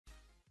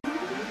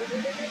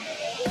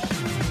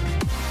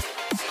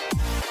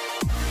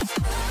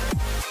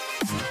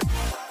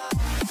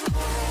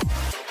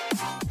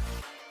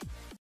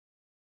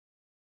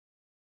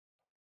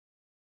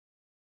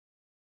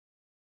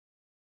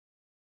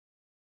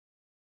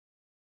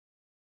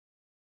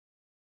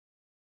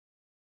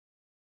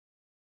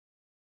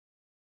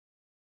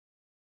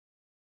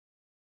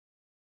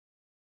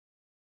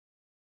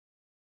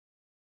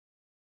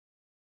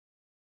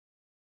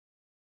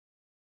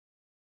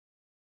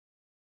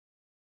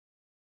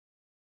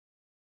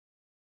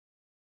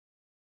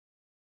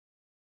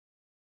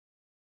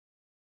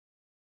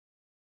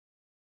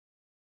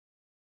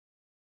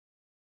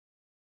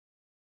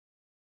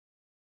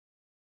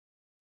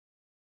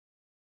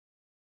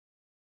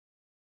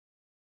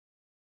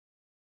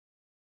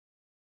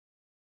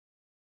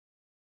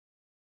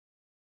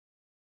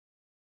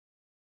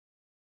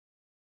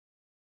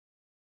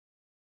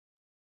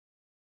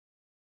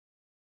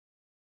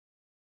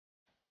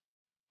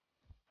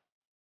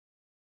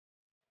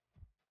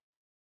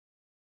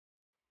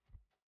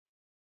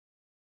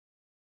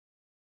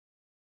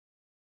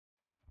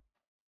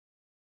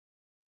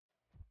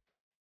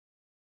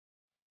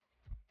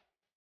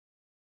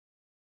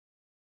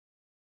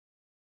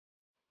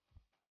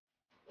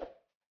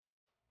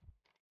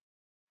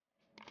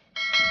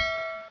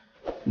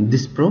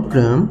This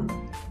program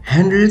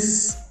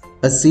handles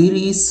a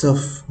series of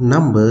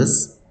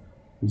numbers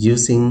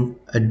using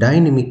a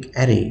dynamic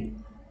array.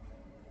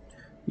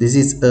 This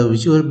is a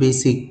Visual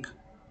Basic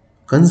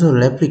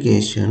console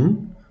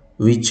application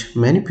which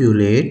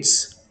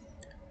manipulates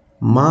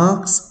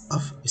marks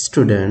of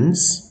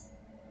students,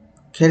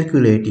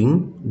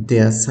 calculating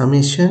their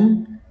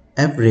summation,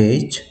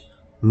 average,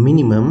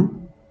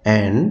 minimum,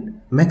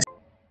 and maximum.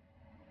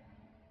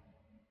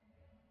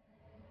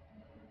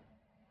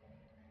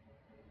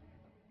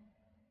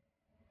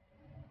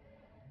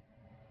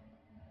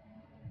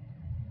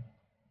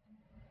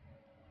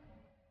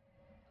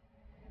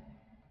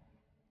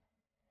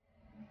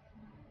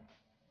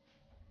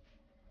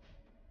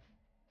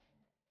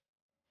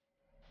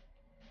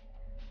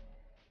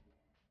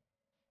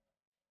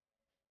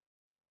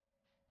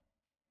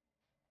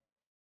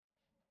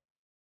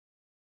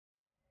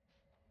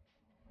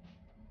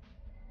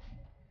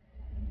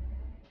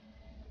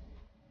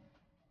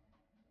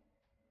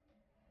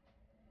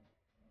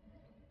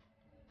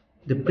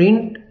 The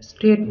print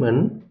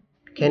statement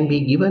can be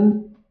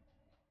given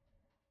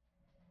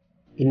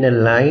in a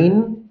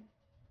line,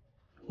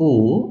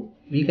 or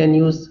we can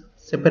use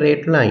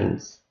separate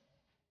lines.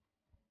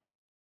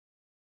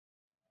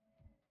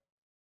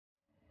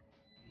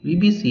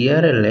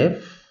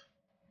 VBCRLF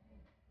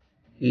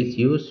is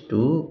used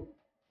to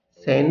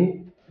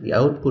send the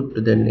output to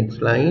the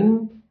next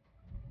line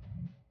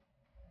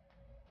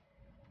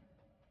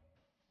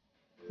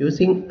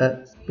using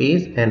a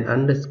space and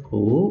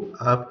underscore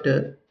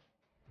after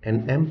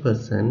an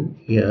ampersand.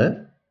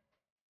 Here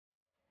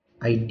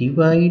I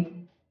divide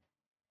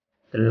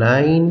the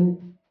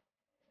line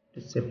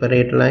to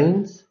separate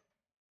lines.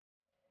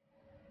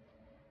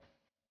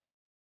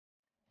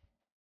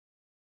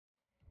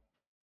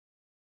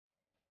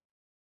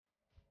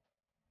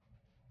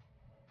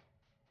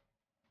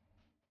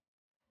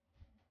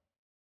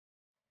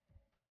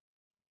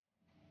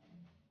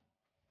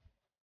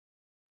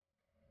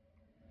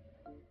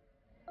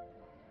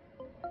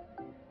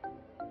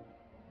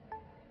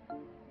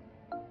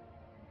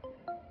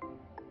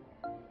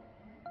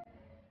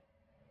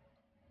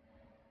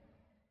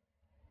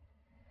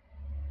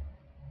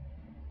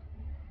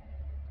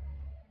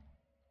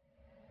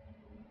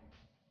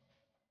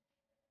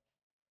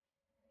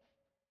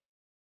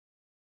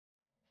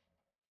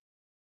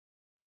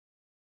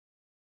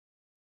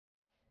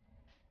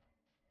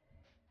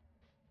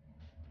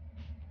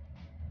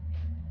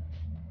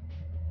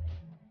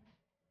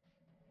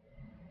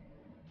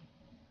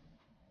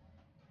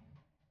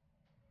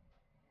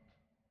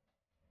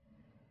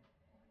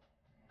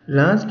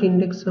 Last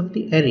index of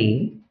the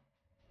array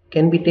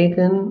can be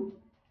taken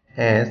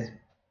as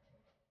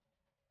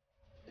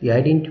the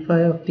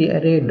identifier of the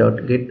array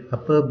dot get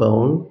upper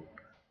bound,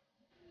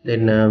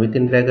 then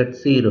within bracket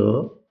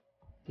 0,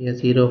 here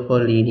 0 for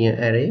linear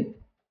array,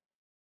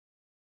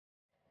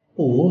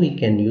 or we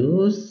can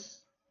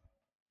use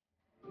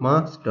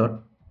marks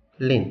dot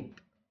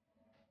length.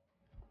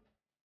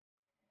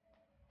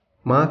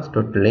 Marks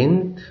dot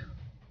length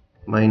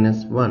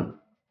minus 1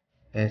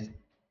 as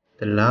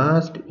the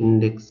last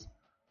index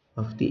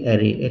of the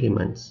array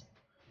elements,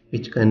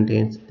 which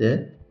contains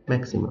the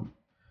maximum.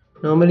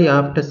 Normally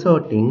after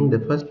sorting, the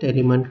first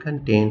element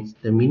contains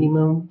the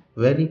minimum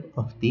value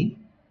of the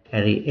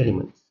array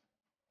elements.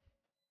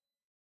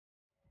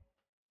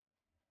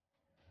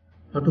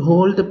 Now to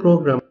hold the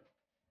program,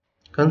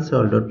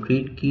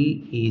 console.read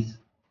key is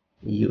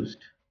used.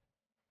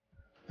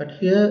 But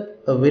here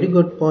a very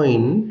good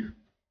point,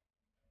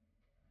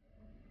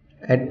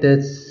 at the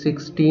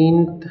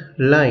 16th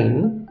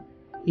line,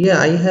 here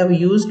I have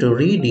used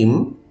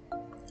redim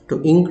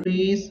to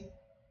increase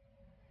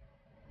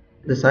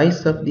the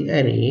size of the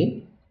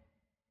array.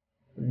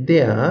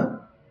 There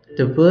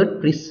The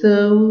word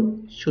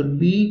preserve should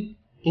be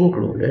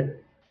included.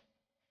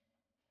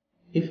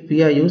 If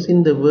we are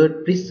using the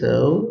word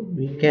preserve,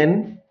 we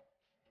can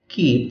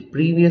keep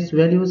previous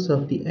values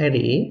of the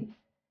array.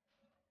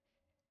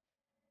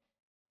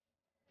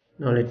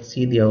 Now let's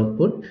see the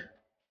output.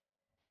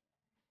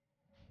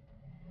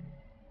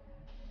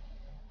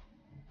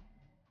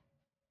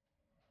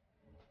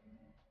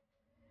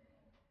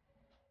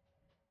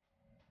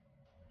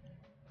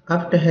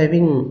 After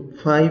having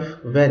 5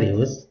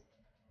 values,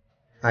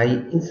 I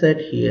insert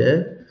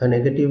here a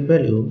negative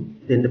value,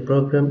 then the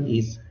program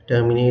is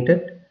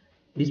terminated,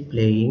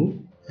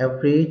 displaying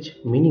average,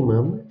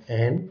 minimum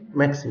and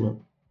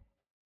maximum.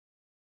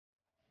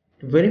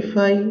 To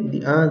verify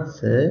the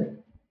answer,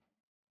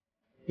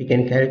 we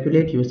can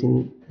calculate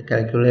using the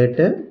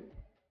calculator.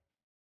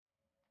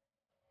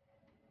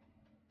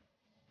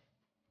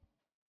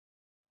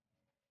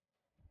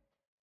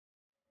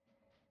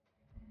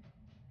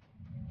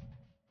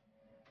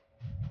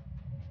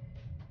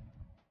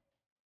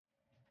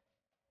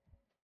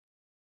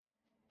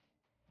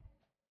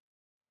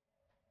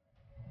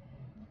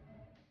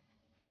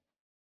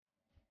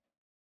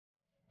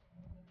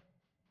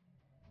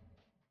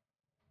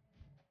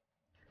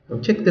 Now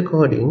check the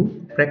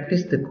coding,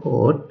 practice the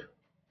code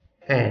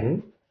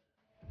and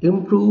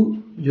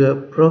improve your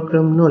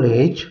program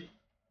knowledge.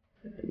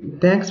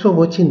 Thanks for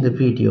watching the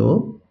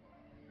video.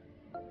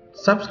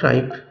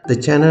 Subscribe the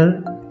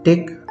channel Tech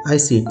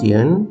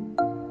ICTN.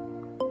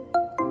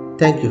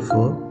 Thank you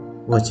for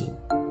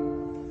watching.